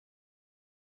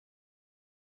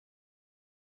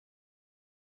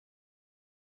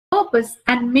purpose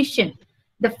and mission.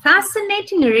 The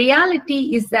fascinating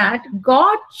reality is that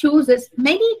God chooses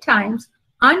many times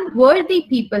unworthy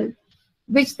people,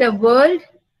 which the world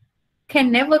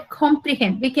can never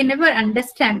comprehend. We can never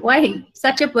understand why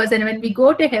such a person, when we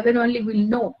go to heaven only we'll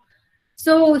know.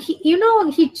 So,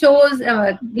 he chose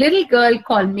a little girl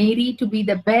called Mary to be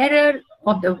the bearer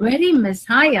of the very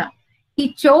Messiah.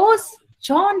 He chose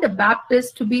John the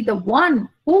Baptist to be the one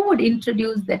who would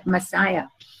introduce that Messiah.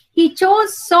 He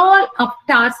chose Saul of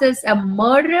Tarsus, a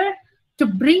murderer, to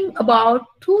bring about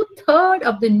 2/3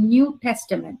 of the New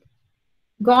Testament.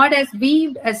 God has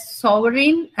weaved a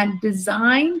sovereign and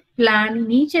designed plan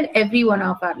in each and every one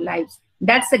of our lives.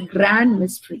 That's a grand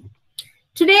mystery.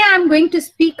 Today, I'm going to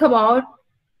speak about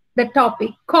the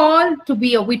topic, call to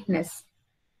be a witness.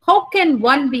 How can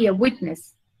one be a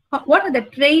witness? What are the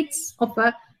traits of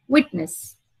a witness?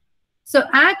 So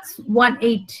Acts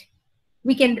 1:8,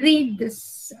 we can read this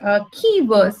key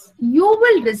verse. You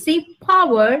will receive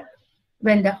power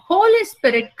when the Holy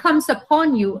Spirit comes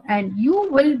upon you, and you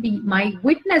will be my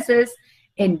witnesses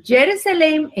in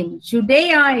Jerusalem, in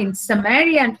Judea, in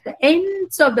Samaria, and to the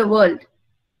ends of the world.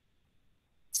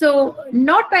 So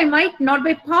not by might, not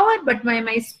by power, but by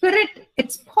my spirit,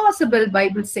 it's possible,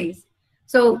 Bible says.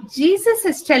 So Jesus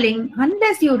is telling,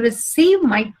 unless you receive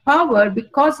my power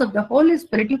because of the Holy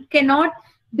Spirit, you cannot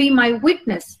be my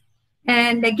witness.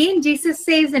 And again, Jesus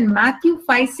says in Matthew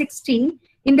 5:16,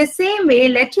 in the same way,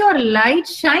 let your light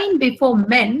shine before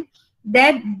men,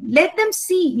 that let them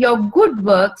see your good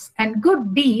works and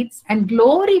good deeds and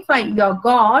glorify your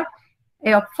God,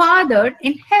 your Father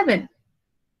in heaven.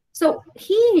 So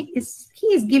he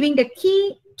is giving the key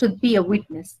to be a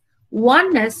witness.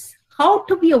 One is how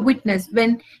to be a witness.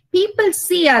 When people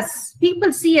see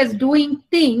us doing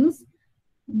things,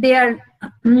 their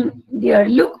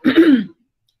look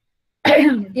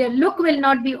their look will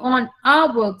not be on our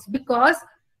works, because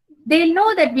they'll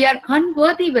know that we are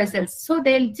unworthy vessels. So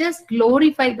they'll just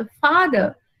glorify the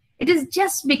Father. It is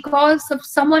just because of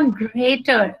someone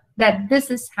greater that this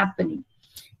is happening.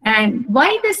 And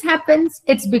why this happens?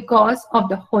 It's because of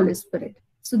the Holy Spirit.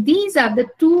 So these are the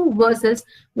two verses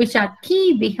which are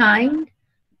key behind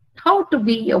how to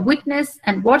be a witness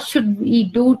and what should we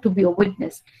do to be a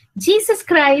witness. Jesus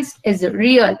Christ is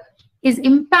real. His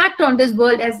impact on this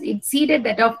world has exceeded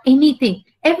that of anything.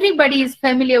 Everybody is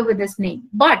familiar with his name.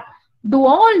 But do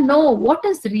all know what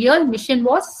his real mission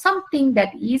was? Something that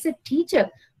he is a teacher,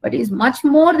 but he is much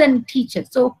more than a teacher.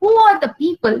 So who are the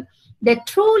people that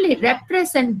truly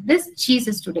represent this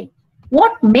Jesus today?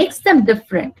 What makes them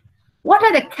different? What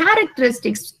are the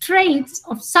characteristics, traits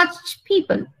of such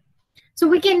people? So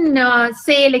we can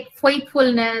say like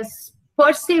faithfulness,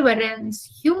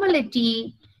 perseverance,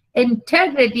 humility,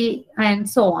 integrity, and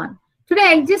so on. Today,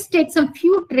 I'll just take some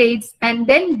few traits and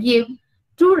then give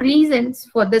 2 reasons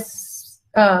for this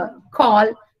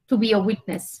call to be a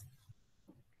witness.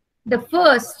 The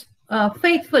first,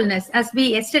 faithfulness. As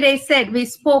we yesterday said, we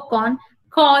spoke on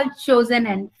called, chosen,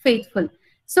 and faithful.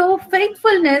 So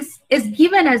faithfulness is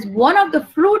given as one of the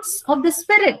fruits of the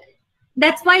Spirit.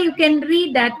 That's why you can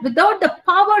read that without the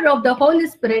power of the Holy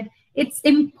Spirit, it's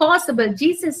impossible.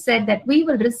 Jesus said that we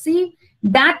will receive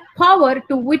that power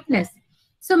to witness.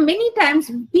 So many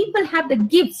times people have the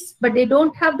gifts, but they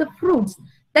don't have the fruits.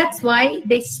 That's why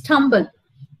they stumble.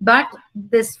 But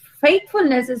this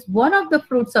faithfulness is one of the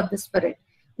fruits of the Spirit.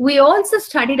 We also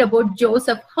studied about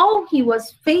Joseph, how he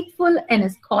was faithful in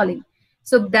his calling.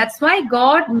 So that's why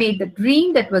God made the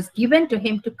dream that was given to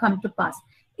him to come to pass.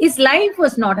 His life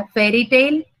was not a fairy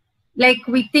tale, like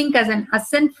we think as an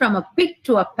ascent from a pit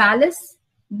to a palace.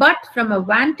 But from a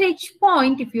vantage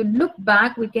point, if you look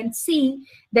back, we can see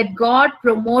that God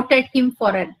promoted him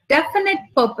for a definite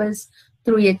purpose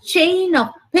through a chain of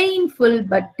painful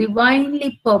but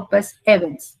divinely purposed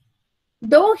events.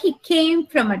 Though he came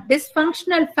from a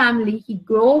dysfunctional family, he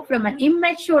grew from an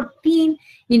immature teen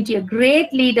into a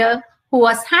great leader who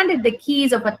was handed the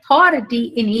keys of authority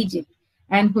in Egypt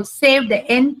and who saved the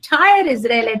entire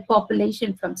Israelite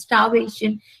population from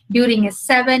starvation during a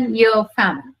 7-year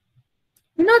famine.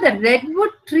 You know, the redwood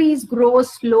trees grow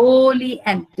slowly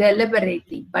and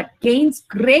deliberately, but gains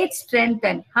great strength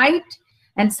and height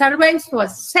and survives for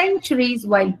centuries,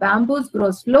 while bamboos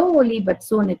grow slowly, but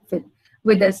soon it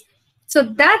withers. So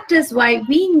that is why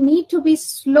we need to be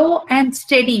slow and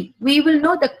steady. We will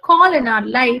know the call in our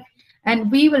life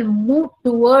and we will move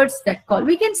towards that call.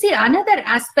 We can see another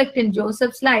aspect in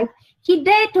Joseph's life. He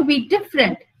dared to be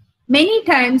different. Many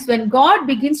times when God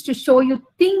begins to show you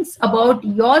things about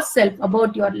yourself,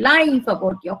 about your life,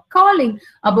 about your calling,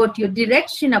 about your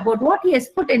direction, about what he has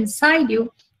put inside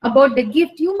you, about the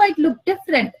gift, you might look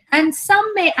different. And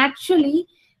some may actually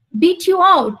beat you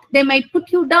out. They might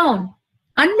put you down.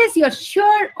 Unless you're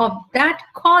sure of that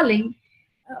calling,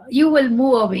 you will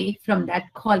move away from that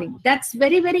calling. That's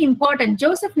very, very important.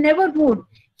 Joseph never moved.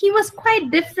 He was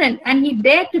quite different and he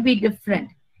dared to be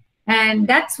different. And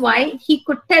that's why he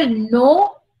could tell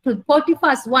no to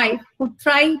Potiphar's wife who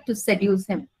tried to seduce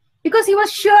him, because he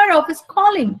was sure of his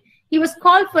calling. He was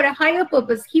called for a higher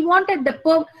purpose. He wanted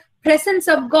the presence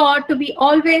of God to be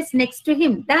always next to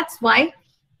him. That's why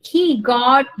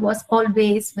God was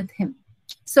always with him.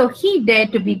 So he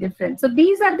dared to be different. So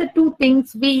these are the two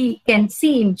things we can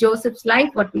see in Joseph's life,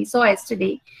 what we saw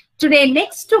yesterday. Today,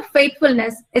 next to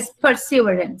faithfulness is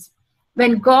perseverance.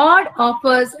 When God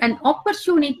offers an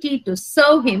opportunity to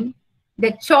serve him,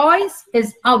 the choice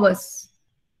is ours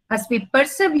as we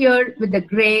persevere with the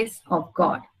grace of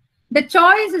God. The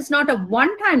choice is not a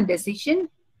one-time decision.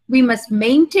 We must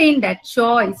maintain that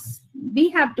choice. We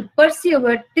have to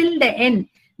persevere till the end.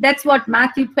 That's what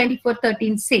Matthew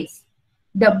 24:13 says.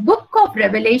 The book of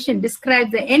Revelation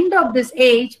describes the end of this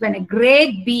age when a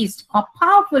great beast or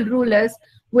powerful rulers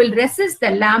will resist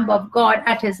the Lamb of God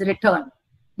at his return.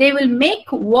 They will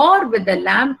make war with the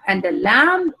Lamb, and the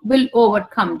Lamb will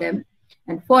overcome them.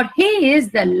 And for he is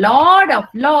the Lord of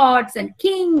lords and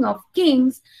King of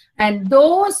kings, and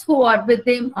those who are with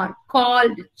him are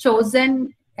called,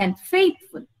 chosen, and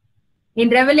faithful. In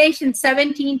Revelation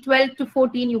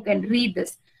 17:12-14, you can read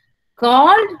this.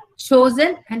 Called,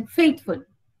 chosen, and faithful.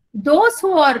 Those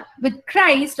who are with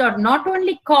Christ are not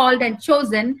only called and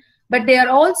chosen, but they are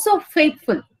also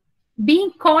faithful.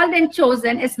 Being called and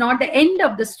chosen is not the end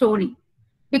of the story,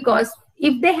 because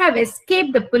if they have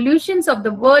escaped the pollutions of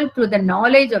the world through the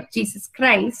knowledge of Jesus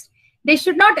Christ, they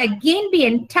should not again be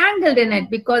entangled in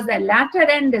it, because the latter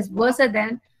end is worse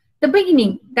than the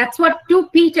beginning. That's what 2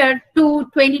 Peter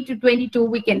 2:20-22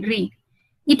 we can read.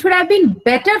 It would have been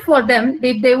better for them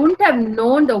if they wouldn't have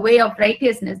known the way of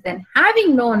righteousness than,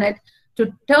 having known it,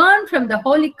 to turn from the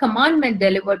holy commandment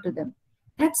delivered to them.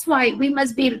 That's why we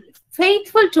must be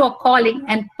faithful to our calling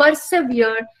and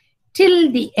persevere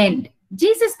till the end.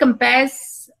 Jesus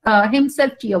compares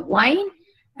himself to a vine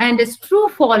and his true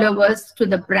followers to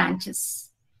the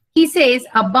branches. He says,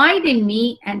 "Abide in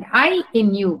me and I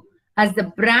in you. As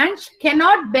the branch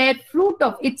cannot bear fruit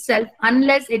of itself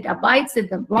unless it abides in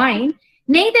the vine,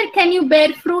 neither can you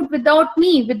bear fruit without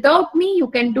me. Without me, you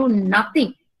can do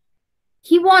nothing."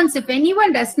 He wants, if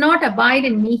anyone does not abide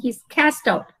in me, he's cast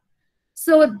out.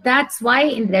 So that's why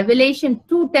in Revelation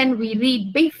 2:10 we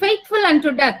read, "Be faithful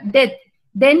unto death,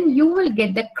 then you will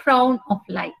get the crown of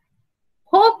life."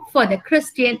 Hope for the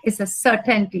Christian is a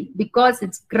certainty because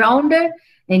it's grounded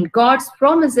in God's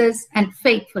promises and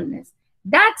faithfulness.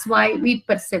 That's why we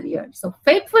persevere. So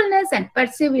faithfulness and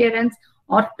perseverance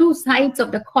are two sides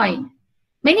of the coin.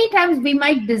 Many times we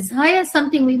might desire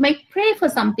something, we might pray for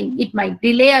something. It might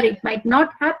delay or it might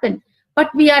not happen,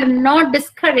 but we are not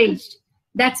discouraged.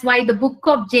 That's why the book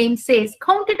of James says,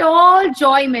 "Count it all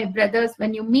joy, my brothers,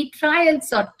 when you meet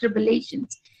trials or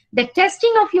tribulations. The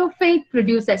testing of your faith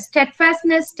produces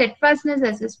steadfastness. Steadfastness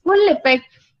has its full effect,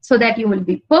 so that you will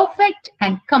be perfect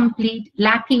and complete,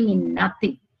 lacking in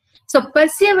nothing." So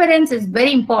perseverance is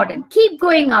very important. Keep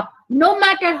going up. No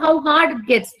matter how hard it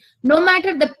gets, no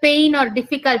matter the pain or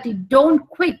difficulty, don't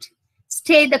quit.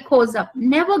 Stay the course up.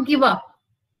 Never give up.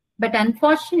 But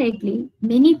unfortunately,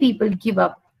 many people give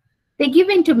up. They give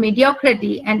into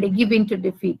mediocrity and they give into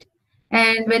defeat.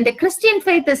 And when the Christian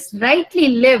faith is rightly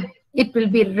lived, it will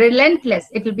be relentless.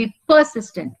 It will be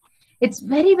persistent. It's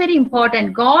very, very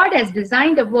important. God has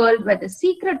designed a world where the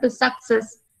secret to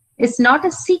success is not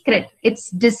a secret. It's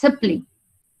discipline.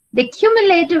 The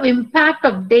cumulative impact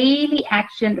of daily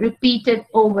action repeated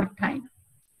over time.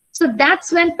 So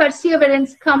that's when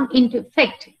perseverance comes into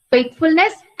effect.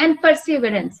 Faithfulness and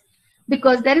perseverance.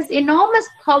 Because there is enormous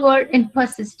power in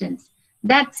persistence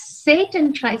that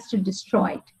Satan tries to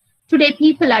destroy it. Today,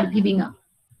 people are giving up.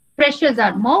 Pressures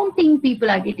are mounting. People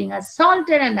are getting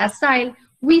assaulted and assailed.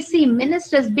 We see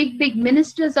ministers, big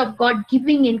ministers of God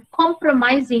giving in,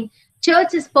 compromising.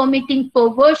 Churches permitting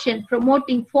perversion,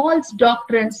 promoting false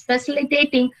doctrines,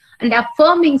 facilitating and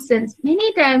affirming sins.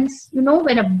 Many times,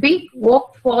 when a big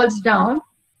oak falls down,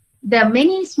 there are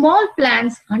many small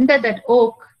plants under that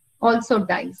oak also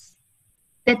dies.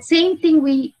 That same thing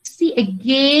we see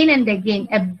again and again.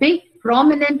 A big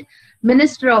prominent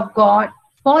minister of God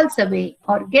falls away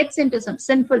or gets into some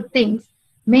sinful things.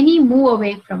 Many move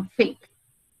away from faith.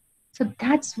 So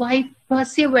that's why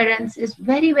perseverance is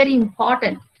very, very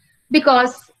important.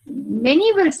 Because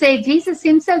many will say, Jesus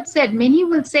himself said, many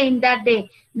will say in that day,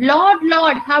 "Lord,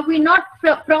 Lord, have we not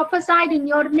prophesied in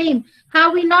your name?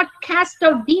 Have we not cast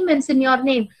out demons in your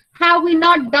name? Have we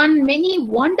not done many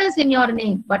wonders in your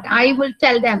name? But I will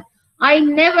tell them, I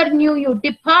never knew you.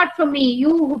 Depart from me, you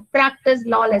who practice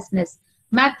lawlessness.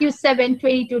 Matthew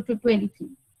 7:22 to 23.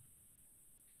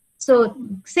 So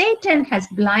Satan has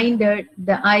blinded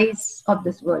the eyes of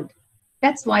this world.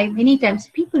 That's why many times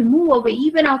people move away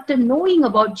even after knowing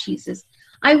about Jesus.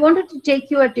 I wanted to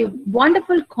take you at a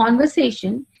wonderful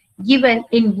conversation given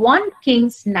in 1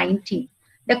 Kings 19.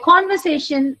 The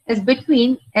conversation is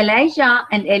between Elijah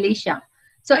and Elisha.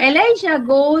 So Elijah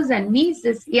goes and meets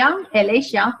this young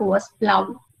Elisha who was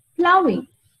plowing.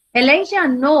 Elijah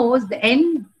knows the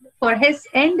end, for his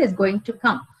end is going to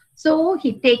come. So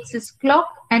he takes his cloak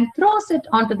and throws it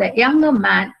onto the younger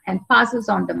man and passes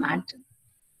on the mantle.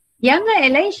 Younger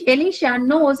Elisha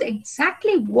knows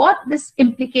exactly what this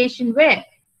implication were.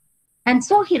 And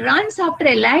so he runs after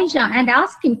Elijah and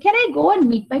asks him, can I go and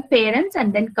meet my parents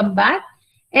and then come back?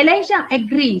 Elijah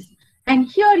agrees. And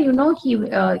here,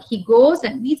 he goes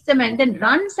and meets them and then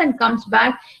runs and comes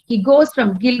back. He goes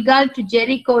from Gilgal to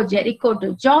Jericho, Jericho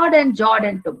to Jordan,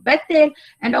 Jordan to Bethel,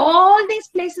 and all these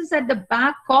places at the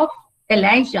back of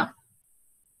Elijah.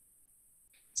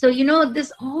 So,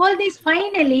 all these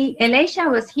finally,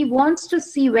 he wants to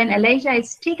see when Elijah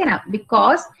is taken up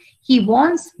because he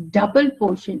wants double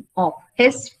portion of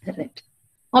his spirit.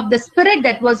 Of the spirit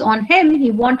that was on him,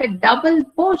 he wanted double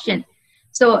portion.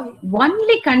 So,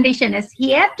 only condition is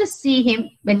he had to see him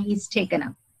when he's taken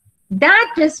up.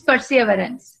 That is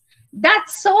perseverance.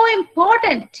 That's so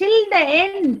important. Till the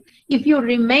end, if you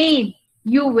remain,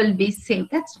 you will be saved.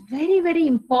 That's very, very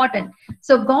important.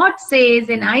 So God says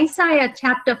in Isaiah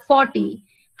chapter 40,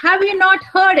 have you not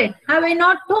heard it? Have I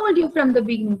not told you from the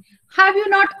beginning? Have you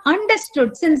not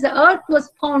understood since the earth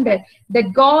was founded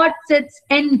that God sits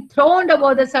enthroned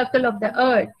above the circle of the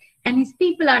earth and his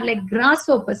people are like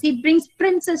grasshoppers? He brings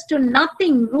princes to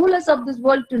nothing, rulers of this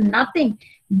world to nothing.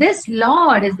 This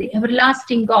Lord is the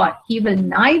everlasting God. He will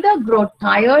neither grow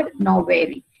tired nor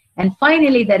weary. And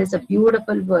finally, there is a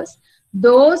beautiful verse.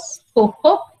 Those who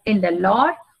hope in the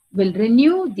Lord will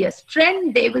renew their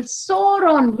strength. They will soar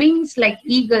on wings like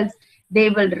eagles. They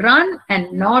will run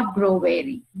and not grow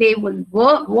weary. They will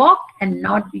walk and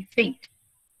not be faint.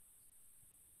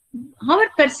 Our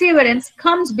perseverance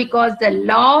comes because the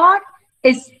Lord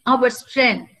is our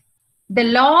strength. The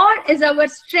Lord is our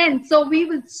strength. So we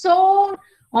will soar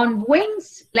on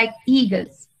wings like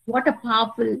eagles. What a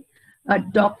powerful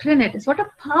doctrine it is. What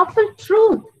a powerful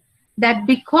truth. That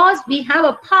because we have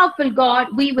a powerful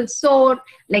God, we will soar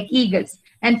like eagles.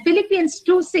 And Philippians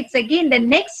 2:6, again, the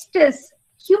next is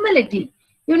humility.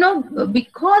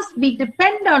 Because we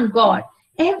depend on God,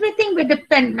 everything we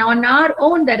depend on our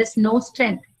own, there is no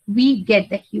strength. We get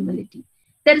the humility.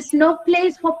 There is no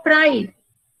place for pride.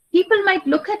 People might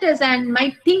look at us and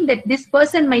might think that this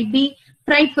person might be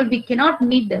prideful. We cannot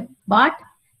meet them. But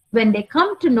when they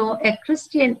come to know a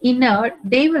Christian inner,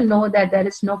 they will know that there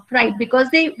is no pride, because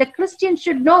the Christian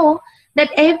should know that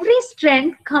every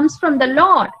strength comes from the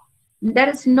Lord. There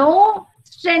is no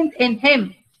strength in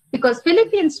him, because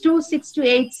Philippians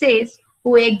 2:6-8 says,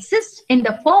 who exists in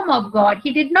the form of God,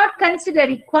 he did not consider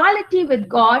equality with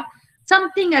God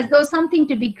something as though something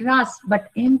to be grasped, but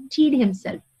emptied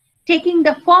himself, taking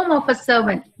the form of a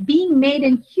servant, being made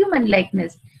in human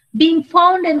likeness, being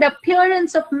found in the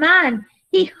appearance of man.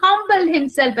 He humbled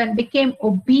himself and became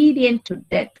obedient to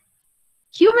death.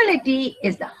 Humility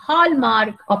is the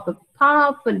hallmark of a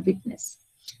powerful witness.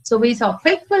 So we saw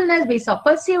faithfulness, we saw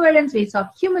perseverance, we saw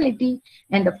humility,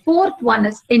 and the fourth one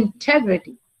is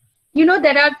integrity.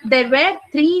 There were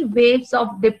 3 waves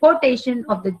of deportation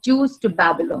of the Jews to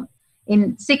Babylon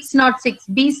in 606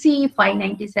 BC,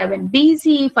 597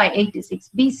 BC, 586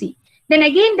 BC. Then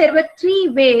again, there were 3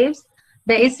 waves.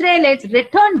 The Israelites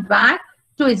returned back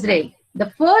to Israel. The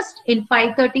first in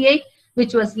 538,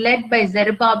 which was led by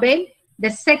Zerubbabel. The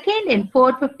second in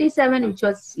 457, which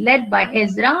was led by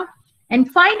Ezra. And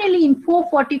finally in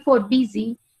 444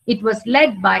 BC, it was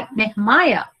led by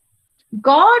Nehemiah.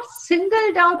 God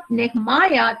singled out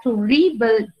Nehemiah to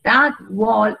rebuild that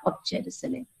wall of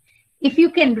Jerusalem. If you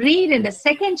can read in the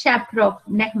 2nd chapter of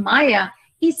Nehemiah,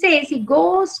 he says he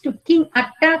goes to King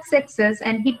Artaxerxes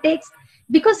and he takes,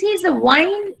 because he's a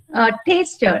wine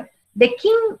taster, the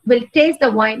king will taste the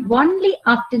wine only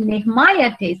after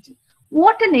Nehemiah tasted.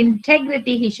 What an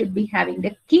integrity he should be having.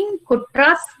 The king could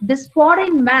trust this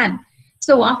foreign man.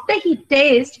 So after he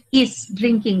tastes, he's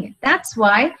drinking it. That's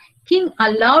why king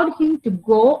allowed him to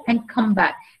go and come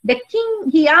back. The king,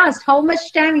 he asked how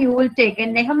much time you will take,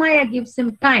 and Nehemiah gives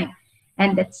him time.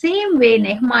 And the same way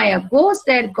Nehemiah goes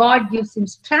there, God gives him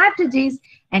strategies,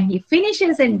 and he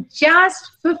finishes in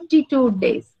just 52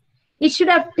 days. It should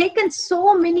have taken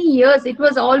so many years. It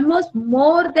was almost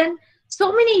more than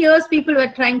so many years people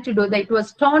were trying to do that. It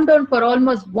was torn down for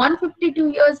almost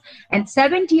 152 years, and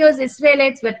 70 years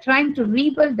Israelites were trying to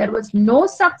rebuild. There was no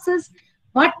success.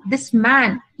 But this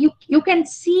man, you can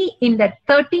see in the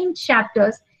 13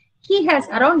 chapters, he has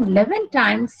around 11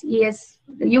 times,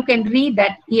 you can read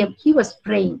that he was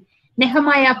praying.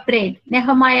 Nehemiah prayed.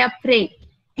 Nehemiah prayed.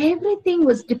 Everything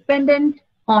was dependent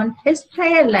on his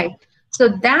prayer life. So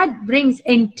that brings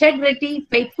integrity,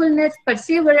 faithfulness,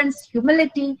 perseverance,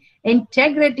 humility,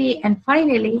 integrity, and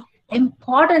finally,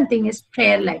 important thing is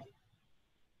prayer life.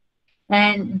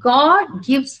 And God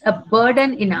gives a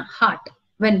burden in our heart.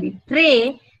 When we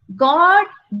pray, God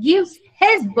gives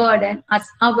his burden as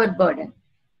our burden.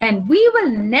 And we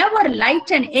will never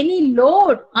lighten any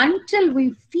load until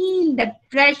we feel that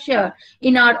pressure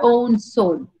in our own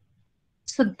soul.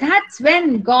 So that's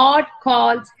when God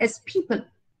calls his people.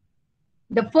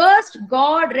 The first,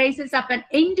 God raises up an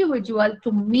individual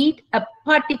to meet a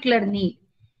particular need.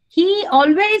 He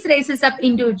always raises up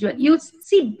individual. You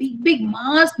see big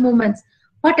mass movements,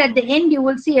 but at the end you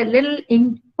will see a little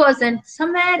person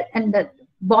somewhere in the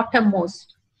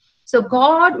bottommost. So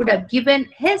God would have given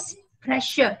his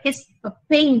pressure, his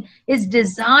pain, his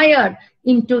desire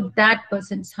into that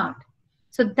person's heart.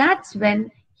 So that's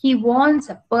when he wants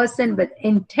a person with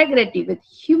integrity, with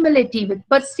humility, with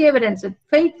perseverance, with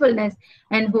faithfulness,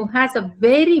 and who has a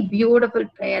very beautiful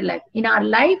prayer life. In our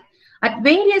life, at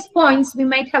various points, we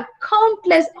might have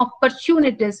countless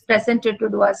opportunities presented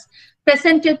to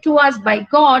us by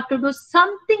God to do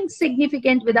something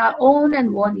significant with our own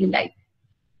and only life.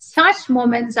 Such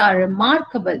moments are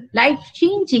remarkable,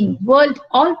 life-changing,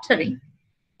 world-altering.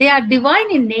 They are divine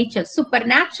in nature,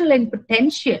 supernatural in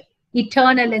potential,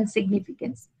 eternal in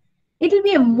significance. It will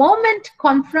be a moment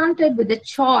confronted with a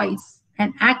choice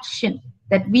and action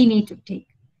that we need to take.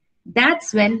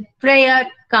 That's when prayer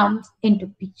comes into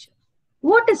picture.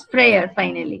 What is prayer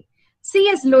finally?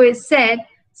 C.S. Lewis said,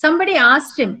 somebody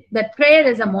asked him that prayer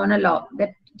is a monologue,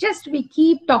 that just we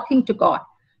keep talking to God.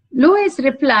 Lewis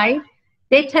replied,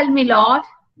 they tell me, Lord,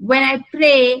 when I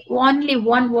pray, only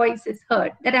one voice is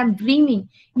heard, that I'm dreaming.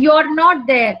 You're not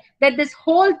there, that this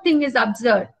whole thing is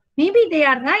absurd. Maybe they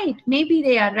are right. Maybe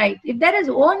they are right. If there is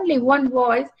only one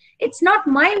voice, it's not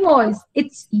my voice.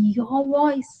 It's your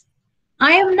voice.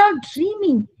 I am not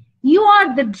dreaming. You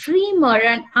are the dreamer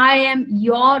and I am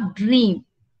your dream.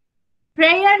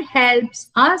 Prayer helps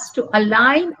us to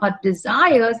align our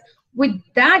desires with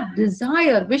that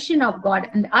desire, vision of God.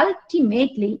 And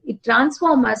ultimately, it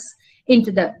transforms us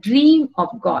into the dream of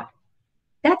God.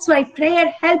 That's why prayer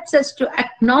helps us to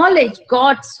acknowledge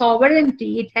God's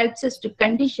sovereignty. It helps us to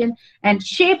condition and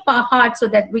shape our hearts so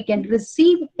that we can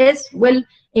receive his will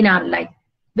in our life.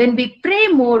 When we pray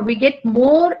more, we get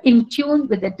more in tune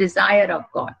with the desire of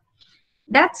God.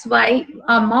 That's why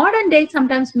modern day,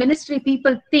 sometimes ministry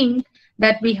people think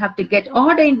that we have to get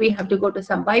ordained, we have to go to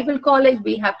some Bible college,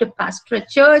 we have to pastor a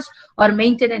church or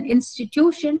maintain an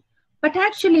institution. But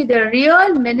actually, the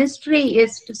real ministry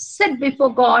is to sit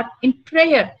before God in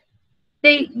prayer.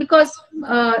 Because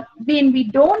when we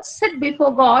don't sit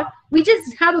before God, we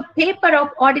just have a paper of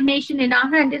ordination in our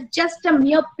hand. It's just a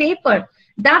mere paper.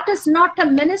 That is not a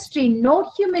ministry.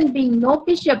 No human being, no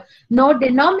bishop, no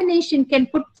denomination can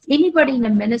put anybody in a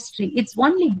ministry. It's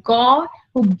only God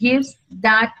who gives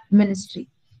that ministry.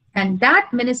 And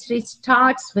that ministry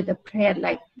starts with a prayer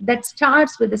life. That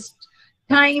starts with a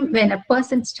time when a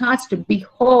person starts to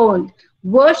behold,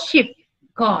 worship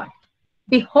God.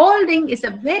 Beholding is a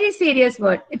very serious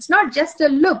word. It's not just a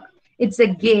look, it's a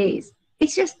gaze.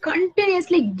 It's just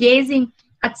continuously gazing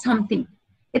at something.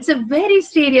 It's a very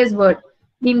serious word.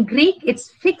 In Greek, it's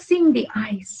fixing the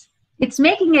eyes. It's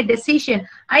making a decision.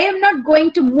 I am not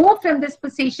going to move from this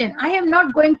position. I am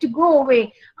not going to go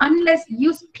away unless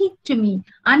you speak to me.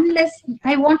 Unless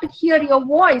I want to hear your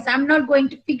voice. I'm not going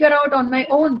to figure out on my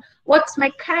own what's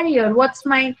my career, what's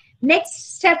my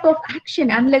next step of action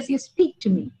unless you speak to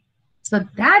me. So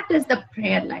that is the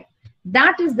prayer life.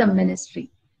 That is the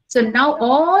ministry. So now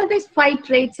all these 5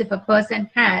 traits if a person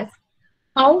has,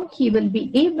 how he will be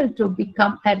able to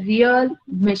become a real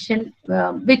mission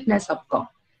witness of God.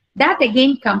 That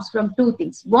again comes from 2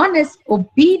 things. One is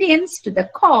obedience to the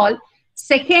call.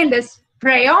 Second is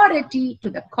priority to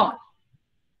the call.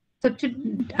 So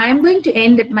I'm going to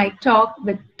end my talk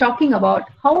with talking about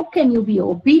how can you be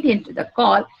obedient to the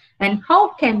call and how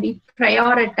can we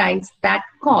prioritize that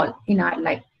call in our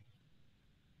life.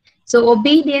 So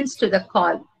obedience to the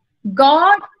call.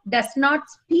 God does not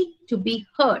speak to be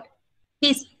heard.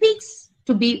 He speaks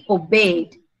to be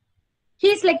obeyed.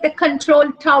 He's like the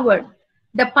control tower.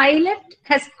 The pilot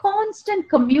has constant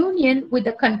communion with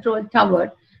the control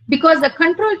tower because the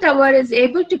control tower is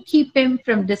able to keep him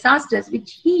from disasters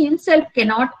which he himself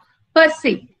cannot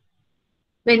perceive.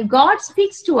 When God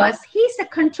speaks to us, he's a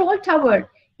control tower.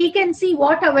 He can see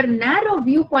what our narrow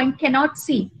viewpoint cannot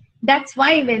see. That's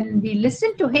why when we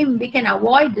listen to him, we can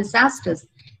avoid disasters.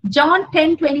 John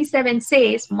 10:27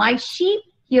 says, "My sheep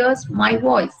hears my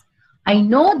voice. I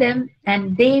know them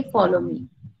and they follow me."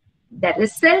 The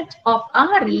result of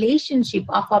our relationship,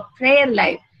 of our prayer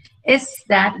life, is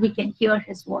that we can hear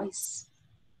his voice.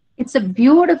 It's a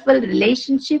beautiful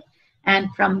relationship,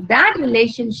 and from that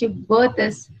relationship birth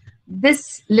is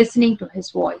this listening to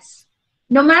his voice.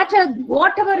 No matter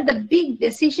whatever the big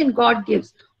decision God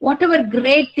gives, whatever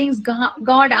great things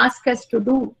God asks us to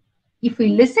do, if we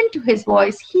listen to his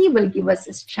voice, he will give us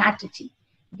a strategy.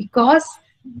 Because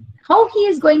how he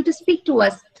is going to speak to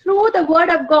us? Through the word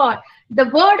of God. The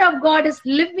word of God is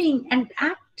living and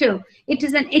active. It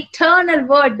is an eternal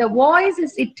word. The voice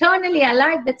is eternally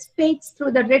alive that speaks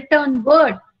through the written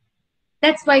word.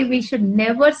 That's why we should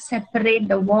never separate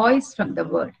the voice from the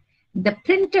word. The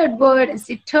printed word is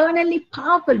eternally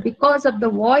powerful because of the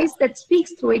voice that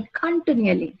speaks through it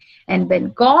continually. And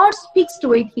when God speaks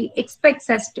to it, he expects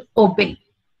us to obey.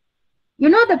 You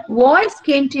know, the voice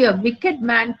came to a wicked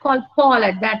man called Paul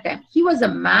at that time. He was a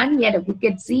man, he had a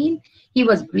wicked zeal. He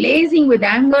was blazing with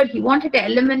anger. He wanted to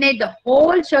eliminate the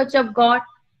whole church of God.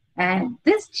 And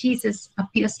this Jesus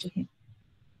appears to him.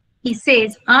 He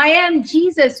says, "I am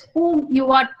Jesus whom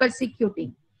you are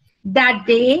persecuting." That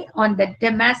day on the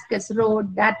Damascus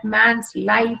road, that man's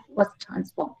life was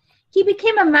transformed. He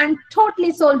became a man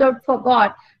totally sold out for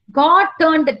God. God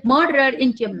turned that murderer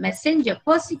into a messenger,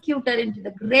 persecutor into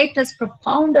the greatest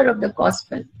propounder of the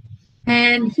gospel.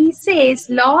 And he says,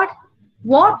 "Lord,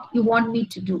 what you want me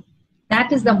to do?"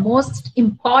 That is the most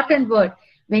important word.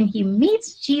 When he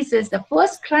meets Jesus, the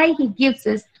first cry he gives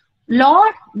is,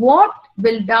 "Lord, what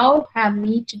will thou have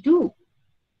me to do?"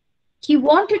 He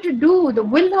wanted to do the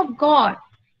will of God.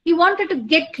 He wanted to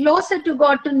get closer to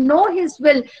God, to know his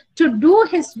will, to do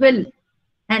his will.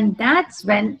 And that's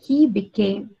when he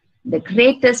became the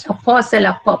greatest apostle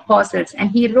of apostles.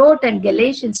 And he wrote in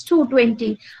Galatians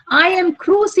 2:20, "I am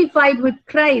crucified with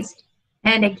Christ."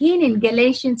 And again in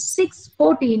Galatians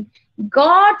 6:14,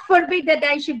 "God forbid that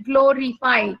I should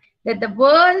glorify that the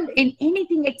world in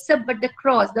anything except but the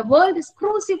cross. The world is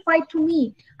crucified to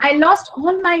me. I lost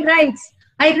all my rights.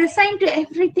 I resigned to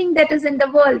everything that is in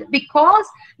the world because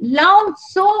love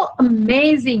so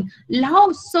amazing,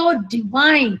 love so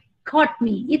divine caught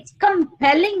me. It's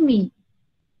compelling me."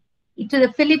 To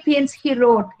the Philippians, he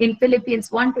wrote in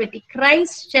Philippians 1:20,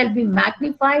 "Christ shall be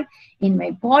magnified in my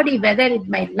body, whether in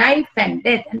my life and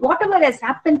death. And whatever has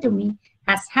happened to me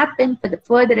has happened for the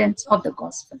furtherance of the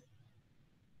gospel."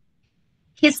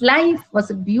 His life was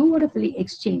a beautifully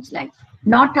exchanged life.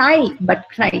 Not I, but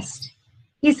Christ.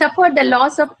 He suffered the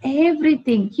loss of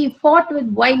everything. He fought with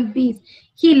wild beasts.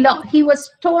 He was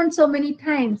stoned so many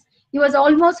times. He was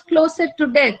almost closer to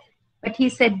death. But he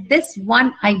said, "This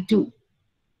one I do.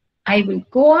 I will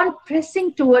go on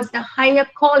pressing towards the higher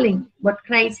calling, what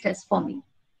Christ has for me."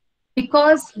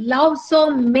 Because love so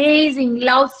amazing,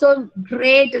 love so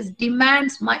great,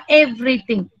 demands my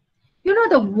everything. You know,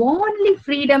 the only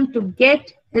freedom to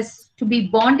get is to be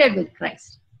bonded with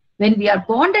Christ. When we are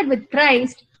bonded with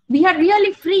Christ, we are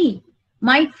really free.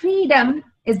 My freedom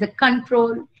is the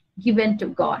control given to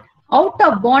God. Out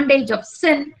of bondage of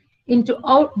sin into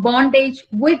bondage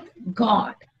with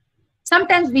God.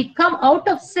 Sometimes we come out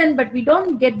of sin, but we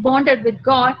don't get bonded with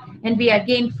God, and we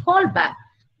again fall back.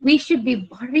 We should be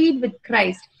buried with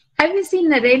Christ. Have you seen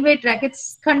the railway track?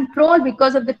 It's controlled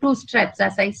because of the two straps,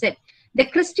 as I said. The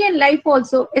Christian life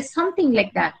also is something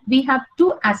like that. We have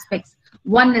two aspects.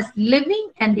 One is living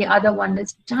and the other one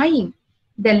is dying.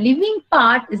 The living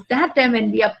part is that time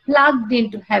when we are plugged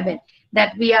into heaven,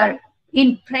 that we are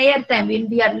in prayer time, when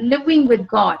we are living with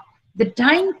God. The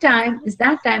dying time is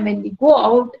that time when we go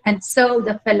out and serve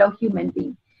the fellow human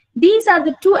being. These are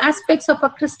the two aspects of a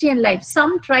Christian life.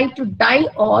 Some try to die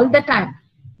all the time.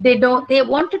 They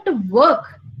wanted to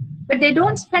work, but they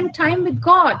don't spend time with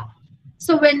God.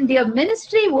 So when their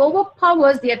ministry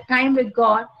overpowers their time with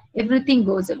God, everything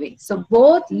goes away. So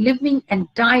both living and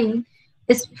dying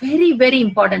is very, very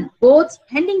important. Both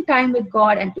spending time with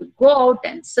God and to go out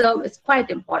and serve is quite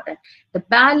important. The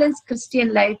balanced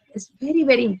Christian life is very,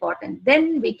 very important.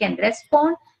 Then we can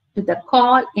respond to the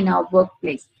call in our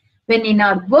workplace. When in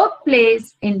our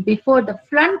workplace, before the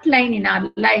front line in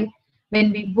our life,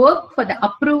 when we work for the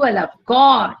approval of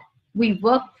God, we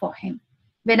work for him.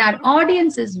 When our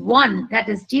audience is one, that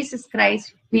is Jesus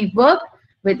Christ, we work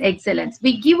with excellence.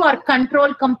 We give our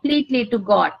control completely to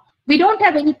God. We don't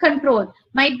have any control.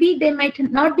 Might be they might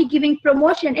not be giving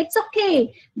promotion. It's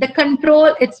okay. The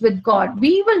control, it's with God.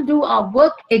 We will do our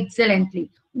work excellently.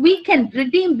 We can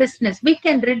redeem business. We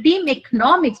can redeem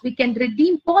economics. We can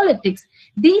redeem politics.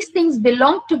 These things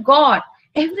belong to God.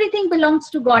 Everything belongs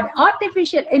to God.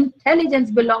 Artificial intelligence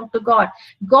belongs to God.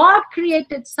 God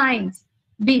created science.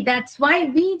 That's why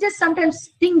we just sometimes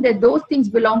think that those things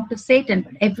belong to Satan,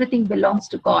 but everything belongs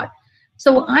to God.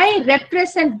 So I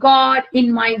represent God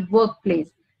in my workplace.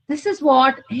 This is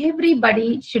what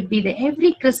everybody should be.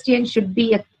 Every Christian should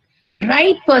be a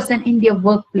right person in their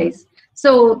workplace.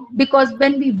 So because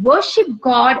when we worship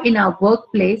God in our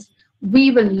workplace,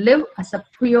 we will live as a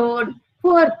pure,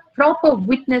 proper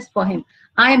witness for him.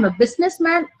 I am a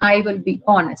businessman, I will be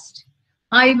honest.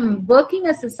 I'm working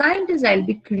as a scientist, I'll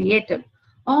be creative.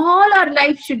 All our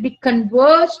life should be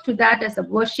converged to that as a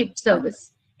worship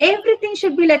service. Everything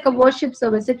should be like a worship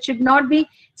service. It should not be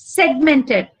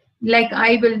segmented. Like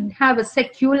I will have a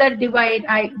secular divide.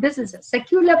 This is a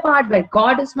secular part where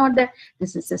God is not there.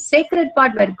 This is a sacred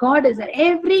part where God is there.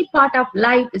 Every part of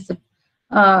life is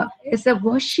a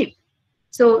worship.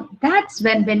 So that's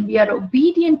when we are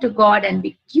obedient to God and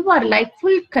we give our life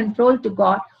full control to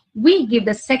God, we give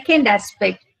the second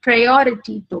aspect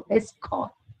priority to his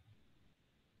call.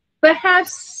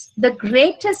 Perhaps the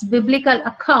greatest biblical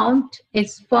account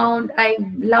is found, I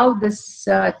love this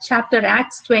chapter,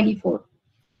 Acts 24.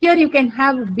 Here you can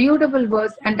have a beautiful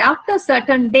verse. And after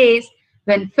certain days,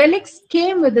 when Felix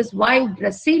came with his wife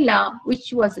Drusilla,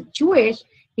 which was a Jewish,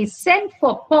 he sent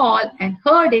for Paul and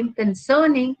heard him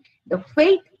concerning the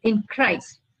faith in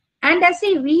Christ. And as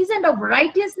he reasoned of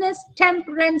righteousness,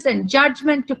 temperance, and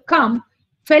judgment to come,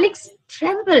 Felix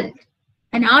trembled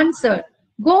and answered,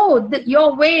 "Go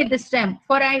your way this time,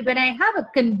 for when I have a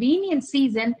convenient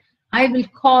season, I will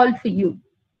call for you."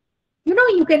 You know,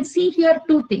 you can see here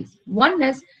two things. One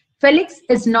is Felix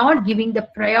is not giving the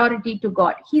priority to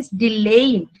God. He's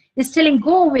delaying. He's telling,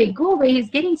 go away, go away. He's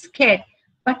getting scared.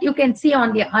 But you can see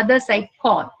on the other side,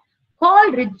 Paul.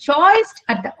 Paul rejoiced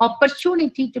at the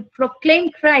opportunity to proclaim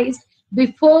Christ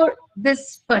before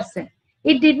this person.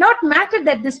 It did not matter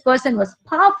that this person was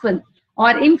powerful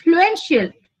or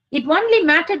influential. It only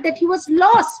mattered that he was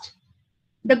lost.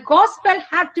 The gospel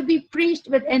had to be preached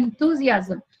with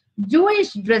enthusiasm.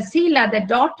 Jewish Drusilla, the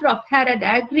daughter of Herod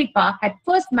Agrippa, had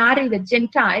first married a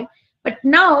Gentile, but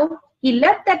now he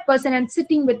left that person and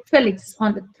sitting with Felix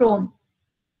on the throne.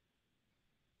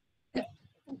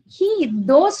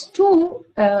 Those two,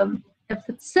 a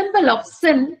symbol of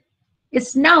sin,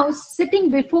 is now sitting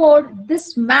before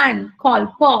this man called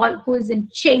Paul, who is in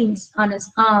chains on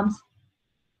his arms.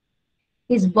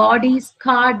 His body is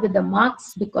scarred with the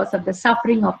marks because of the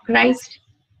suffering of Christ.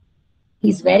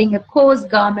 He's wearing a coarse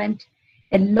garment,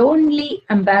 a lonely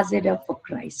ambassador for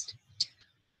Christ.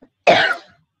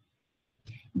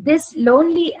 This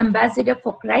lonely ambassador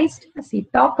for Christ, as he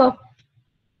talks of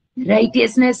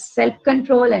righteousness,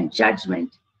 self-control, and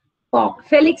judgment,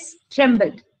 Felix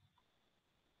trembled.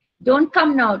 Don't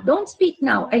come now, don't speak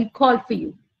now, I'll call for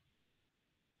you.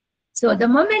 So the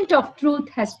moment of truth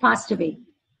has passed away.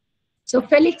 So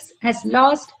Felix has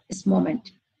lost his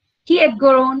moment. He had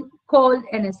grown cold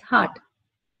in his heart.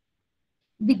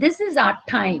 This is our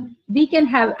time. We can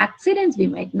have accidents. We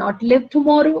might not live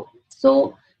tomorrow.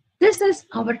 So this is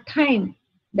our time,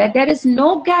 that there is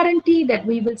no guarantee that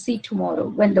we will see tomorrow.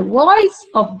 When the voice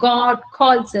of God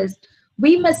calls us,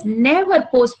 we must never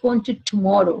postpone to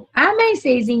tomorrow. Am I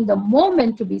seizing the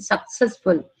moment to be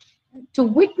successful, to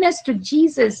witness to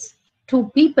Jesus to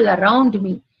people around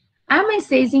me? Am I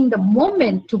seizing the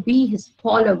moment to be his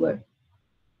follower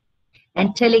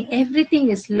and telling everything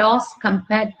is lost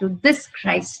compared to this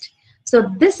Christ? So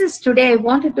this is today, I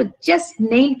wanted to just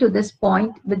nail to this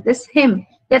point with this hymn.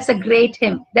 That's a great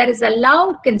hymn. There is a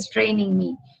love constraining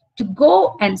me to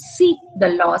go and seek the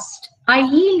lost. I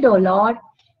yield, O Lord,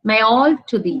 my all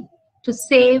to thee, to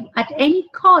save at any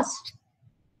cost.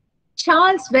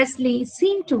 Charles Wesley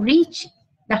seemed to reach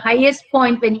the highest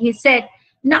point when he said,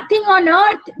 "Nothing on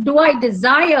earth do I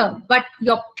desire but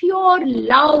your pure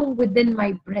love within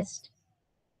my breast."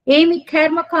 Amy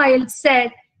Carmichael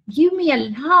said, "Give me a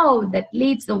love that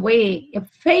leads the way, a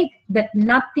faith that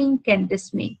nothing can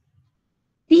dismay."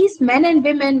 These men and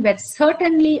women were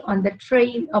certainly on the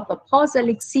trail of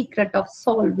apostolic secret of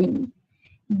soul winning.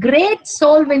 Great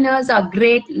soul winners are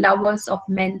great lovers of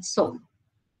men's soul.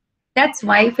 That's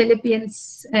why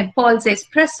Paul says,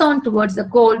 press on towards the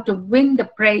goal to win the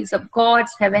praise of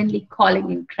God's heavenly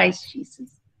calling in Christ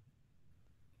Jesus.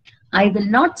 I will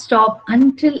not stop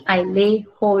until I lay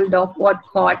hold of what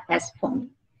God has for me.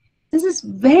 This is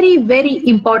very, very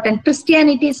important.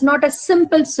 Christianity is not a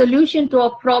simple solution to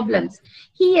our problems.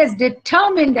 He has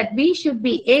determined that we should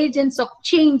be agents of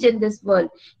change in this world.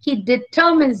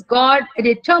 God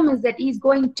determines that He's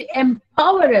going to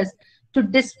empower us to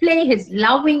display His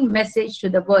loving message to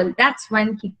the world. That's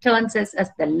when He turns us as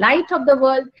the light of the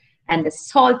world and the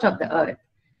salt of the earth.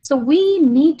 So we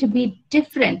need to be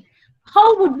different.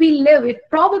 How would we live if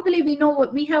probably we know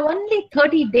we have only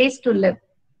 30 days to live?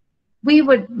 We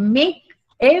would make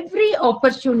every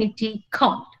opportunity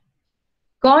count.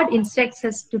 God instructs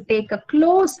us to take a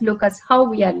close look at how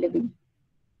we are living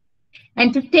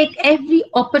and to take every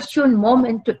opportune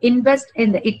moment to invest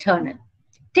in the eternal.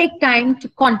 Take time to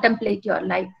contemplate your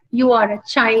life. You are a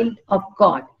child of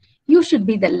God. You should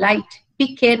be the light.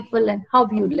 Be careful in how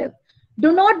you live.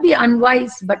 Do not be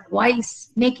unwise but wise,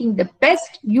 making the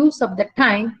best use of the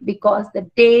time because the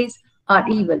days are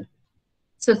evil.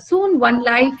 So soon one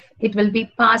life, it will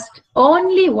be past.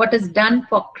 Only what is done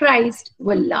for Christ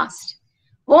will last.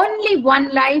 Only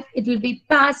one life, it will be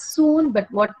past soon,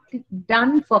 but what is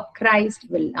done for Christ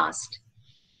will last.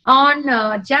 On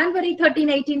January 13,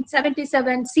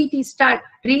 1877, C.T. Studd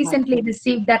recently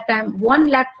received that time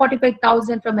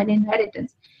 1,45,000 from an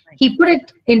inheritance. He put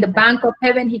it in the bank of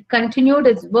heaven. He continued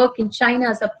his work in China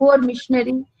as a poor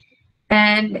missionary.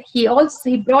 And he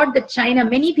brought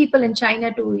many people in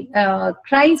China to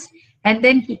Christ. And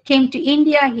then he came to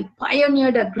India. He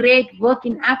pioneered a great work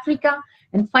in Africa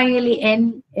and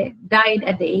finally died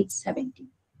at the age 70.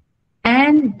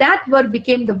 And that work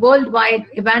became the worldwide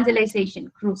evangelization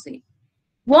crusade.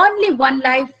 Only one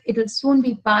life, it will soon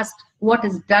be past. What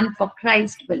is done for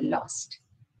Christ will last.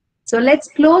 So let's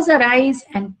close our eyes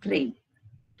and pray.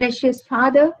 Precious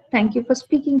Father, thank you for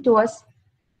speaking to us.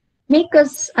 Make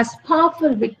us as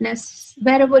powerful witness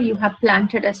wherever you have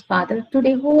planted us, Father.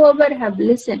 Today, whoever have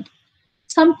listened,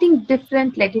 something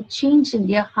different, let it change in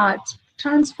their hearts.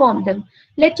 Transform them.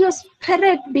 Let your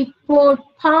Spirit be poured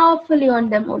powerfully on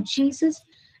them, oh Jesus.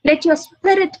 Let your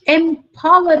Spirit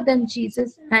empower them,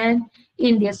 Jesus, and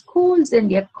in their schools, in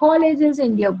their colleges,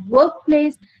 in their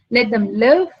workplace, let them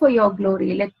live for your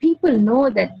glory. Let people know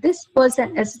that this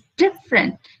person is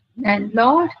different. And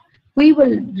Lord, we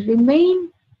will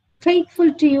remain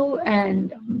faithful to you,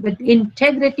 and with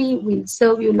integrity we'll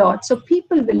serve you, Lord. So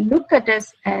people will look at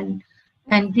us and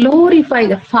glorify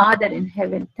the Father in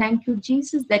heaven. Thank you,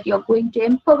 Jesus, that you're going to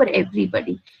empower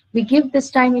everybody. We give this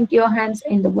time into your hands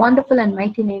in the wonderful and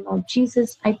mighty name of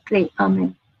Jesus, I pray.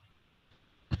 Amen.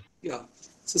 Yeah,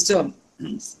 sister,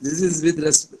 this is with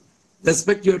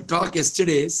respect to your talk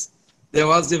yesterday's. There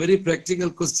was a very practical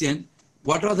question.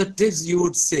 What are the tips you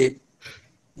would say?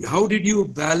 How did you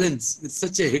balance with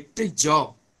such a hectic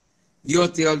job your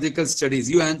theological studies?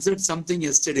 You answered something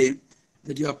yesterday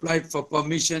that you applied for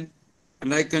permission,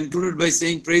 and I concluded by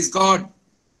saying, praise God,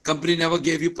 company never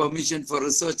gave you permission for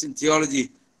research in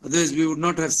theology. Otherwise, we would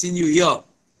not have seen you here.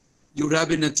 You would have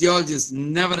been a theologist,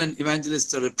 never an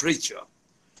evangelist or a preacher.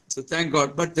 So thank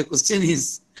God. But the question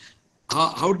is,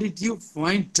 how did you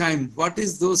find time? What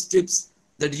is those tips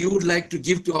that you would like to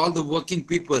give to all the working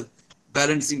people,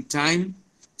 balancing time,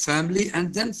 family,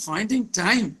 and then finding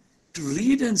time to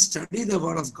read and study the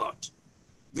Word of God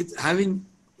with having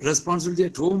responsibility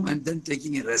at home and then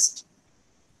taking a rest?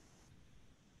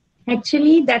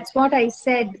 Actually, that's what I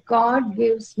said. God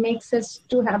makes us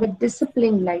to have a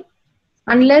disciplined life.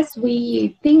 Unless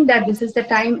we think that this is the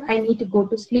time I need to go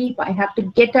to sleep, I have to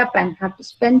get up and have to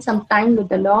spend some time with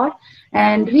the Lord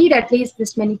and read at least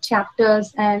this many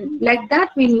chapters. And like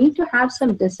that, we need to have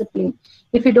some discipline.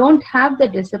 If you don't have the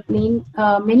discipline,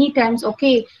 many times,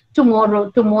 okay,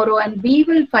 tomorrow, and we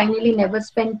will finally never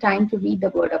spend time to read the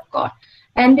Word of God.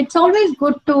 And it's always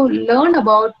good to learn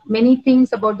about many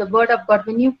things about the Word of God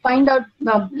when you find out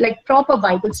like proper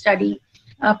Bible study,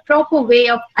 a proper way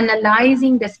of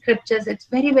analyzing the scriptures. It's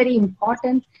very, very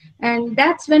important. And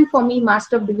that's when, for me,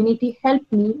 Master of Divinity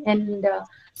helped me. And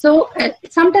so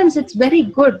sometimes it's very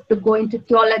good to go into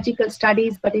theological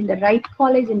studies, but in the right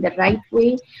college, in the right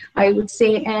way, I would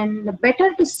say. And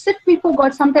better to sit before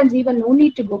God, sometimes even no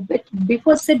need to go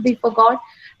sit before God.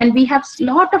 And we have a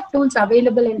lot of tools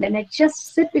available in the net.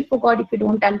 Just sit before God if you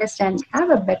don't understand.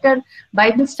 Have a better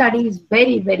Bible study is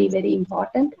very, very, very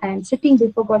important. And sitting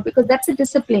before God, because that's a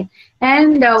discipline.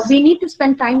 And we need to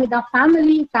spend time with our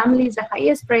family. Family is the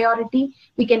highest priority.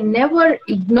 We can never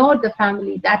ignore the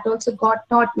family. That also God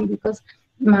taught me, because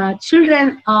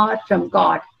children are from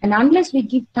God. And unless we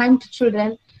give time to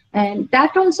children, and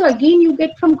that also again you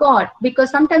get from God, because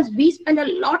sometimes we spend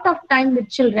a lot of time with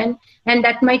children and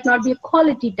that might not be a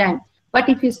quality time. But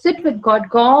if you sit with God,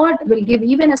 God will give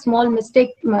even a small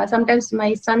mistake. Sometimes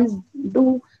my sons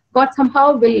do God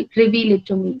somehow will reveal it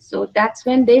to me. So that's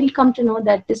when they'll come to know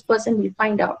that this person will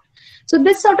find out. So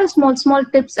this sort of small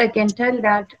tips I can tell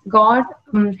that God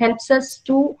helps us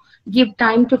to give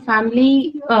time to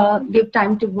family, give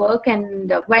time to work,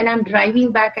 and when I'm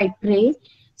driving back, I pray.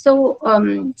 So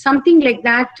something like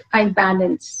that I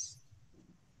balance.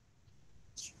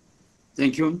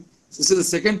 Thank you. So the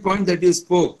second point that you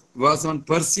spoke was on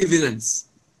perseverance.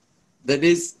 That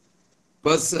is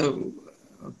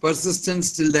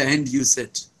persistence till the end, you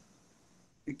said.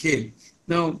 Okay.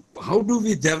 Now, how do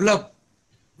we develop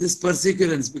this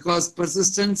perseverance? Because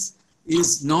persistence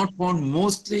is not found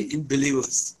mostly in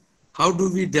believers. How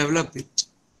do we develop it?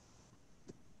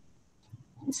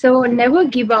 So never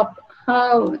give up,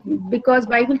 because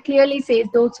Bible clearly says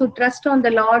those who trust on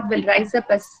the Lord will rise up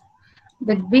as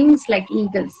with wings like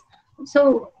eagles.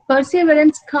 So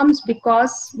perseverance comes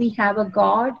because we have a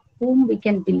God whom we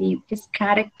can believe, his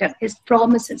character, his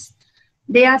promises.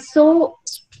 They are so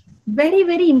very,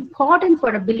 very important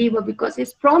for a believer because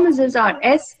his promises are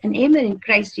yes and amen in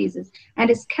Christ Jesus. And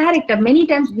his character, many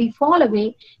times we fall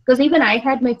away because even I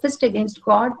had my fist against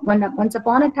God once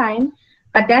upon a time.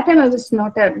 At that time, I was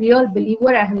not a real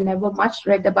believer. I have never much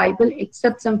read the Bible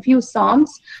except some few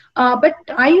Psalms. But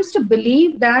I used to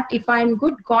believe that if I'm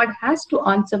good, God has to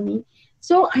answer me.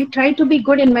 So I try to be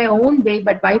good in my own way,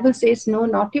 but Bible says no,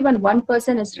 not even one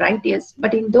person is righteous.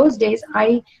 But in those days,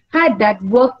 I had that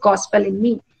work gospel in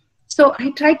me. So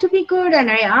I tried to be good and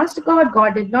I asked God.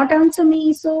 God did not answer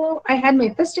me. So I had my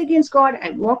fist against God.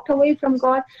 I walked away from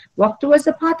God, walked towards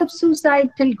the path of suicide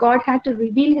till God had to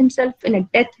reveal himself in a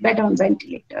deathbed on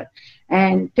ventilator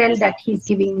and tell that he's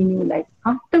giving me new life.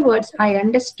 Afterwards, I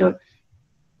understood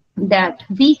that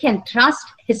we can trust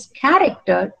his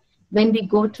character when we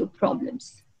go through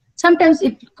problems. Sometimes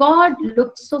if God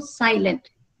looks so silent,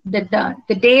 the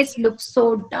days look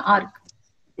so dark,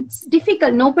 it's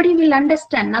difficult. Nobody will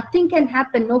understand. Nothing can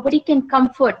happen. Nobody can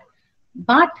comfort.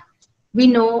 But we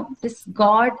know this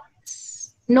God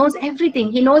knows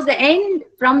everything. He knows the end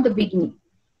from the beginning.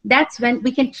 That's when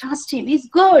we can trust him. He's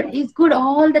good. He's good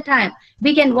all the time.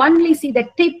 We can only see the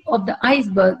tip of the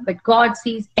iceberg, but God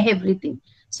sees everything.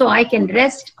 So I can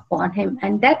rest upon him.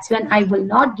 And that's when I will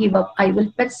not give up. I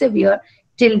will persevere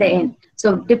till the end.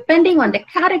 So depending on the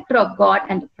character of God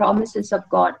and the promises of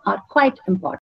God are quite important.